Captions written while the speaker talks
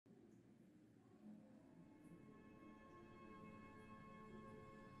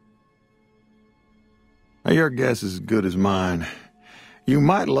Your guess is as good as mine. You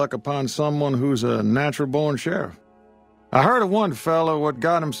might luck upon someone who's a natural-born sheriff. I heard of one fellow what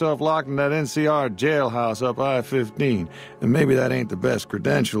got himself locked in that NCR jailhouse up I-15, and maybe that ain't the best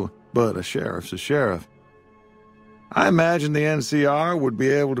credential, but a sheriff's a sheriff. I imagine the NCR would be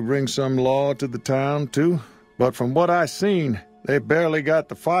able to bring some law to the town, too, but from what I seen, they barely got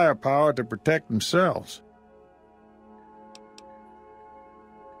the firepower to protect themselves.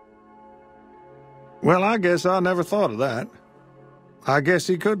 Well, I guess I never thought of that. I guess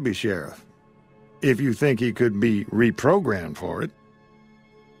he could be sheriff. If you think he could be reprogrammed for it.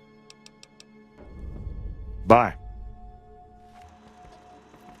 Bye.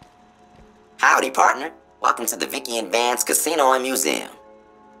 Howdy, partner. Welcome to the Vicky and Vance Casino and Museum.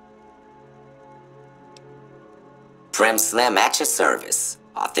 Primm Slim at your service.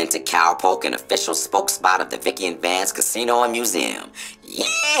 Authentic cowpoke and official spokespot of the Vicky and Vance Casino and Museum.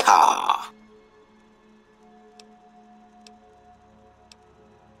 Yeehaw!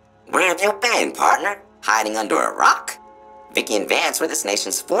 Where have you been, partner? Hiding under a rock? Vicky and Vance were this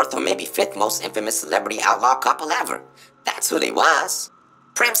nation's 4th or maybe 5th most infamous celebrity outlaw couple ever. That's who they was.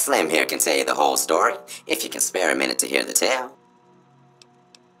 Primm Slim here can tell you the whole story, if you can spare a minute to hear the tale.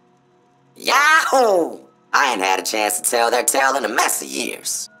 Yahoo! I ain't had a chance to tell their tale in a mess of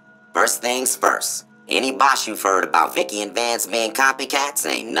years. First things first, any boss you've heard about Vicky and Vance being copycats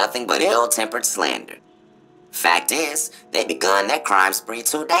ain't nothing but ill-tempered slander. Fact is, they begun their crime spree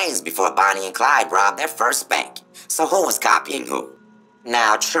 2 days before Bonnie and Clyde robbed their first bank. So who was copying who?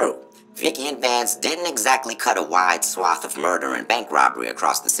 Now true, Vicky and Vance didn't exactly cut a wide swath of murder and bank robbery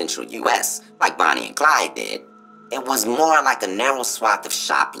across the central US like Bonnie and Clyde did. It was more like a narrow swath of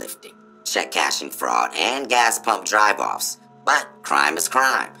shoplifting, check cashing fraud, and gas pump drive-offs. But crime is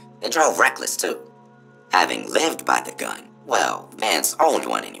crime. They drove reckless too. Having lived by the gun, well, Vance owned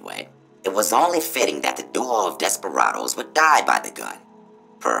one anyway. It was only fitting that the duo of desperados would die by the gun.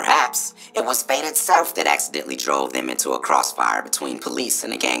 Perhaps it was fate itself that accidentally drove them into a crossfire between police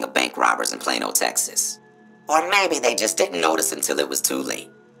and a gang of bank robbers in Plano, Texas. Or maybe they just didn't notice until it was too late.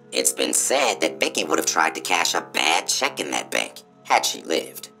 It's been said that Vicky would have tried to cash a bad check in that bank had she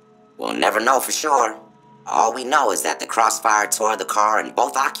lived. We'll never know for sure. All we know is that the crossfire tore the car and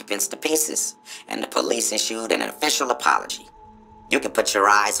both occupants to pieces, and the police issued an official apology. You can put your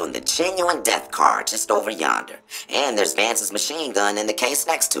eyes on the genuine death car just over yonder, and there's Vance's machine gun in the case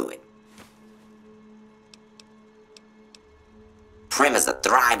next to it. Primm is a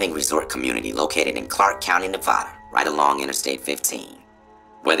thriving resort community located in Clark County, Nevada, right along Interstate 15.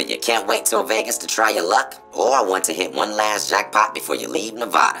 Whether you can't wait till Vegas to try your luck, or want to hit one last jackpot before you leave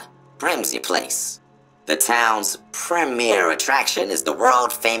Nevada, Primm's your place. The town's premier attraction is the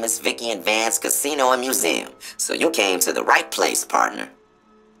world-famous Vicky and Vance Casino and Museum, so you came to the right place, partner.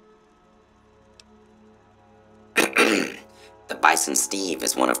 The Bison Steve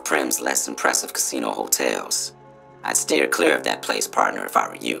is one of Primm's less impressive casino hotels. I'd steer clear of that place, partner, if I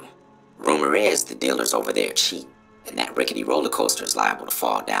were you. Rumor is the dealers over there cheat, and that rickety roller coaster is liable to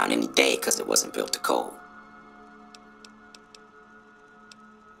fall down any day because it wasn't built to code.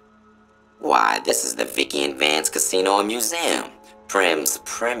 Why, this is the Vicky and Vance Casino and Museum, Primm's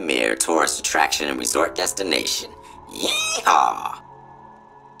premier tourist attraction and resort destination. Yeehaw!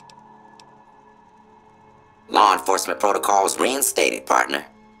 Law enforcement protocols reinstated, partner.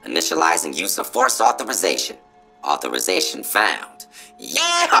 Initializing use of force authorization. Authorization found.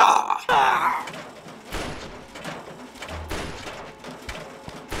 Yeehaw!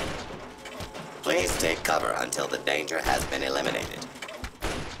 Please take cover until the danger has been eliminated.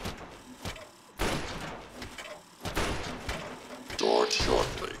 Start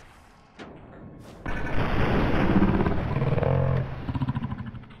shortly.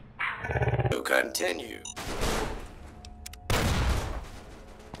 To continue.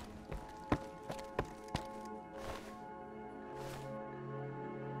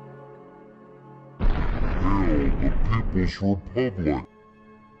 Hail the People's Republic!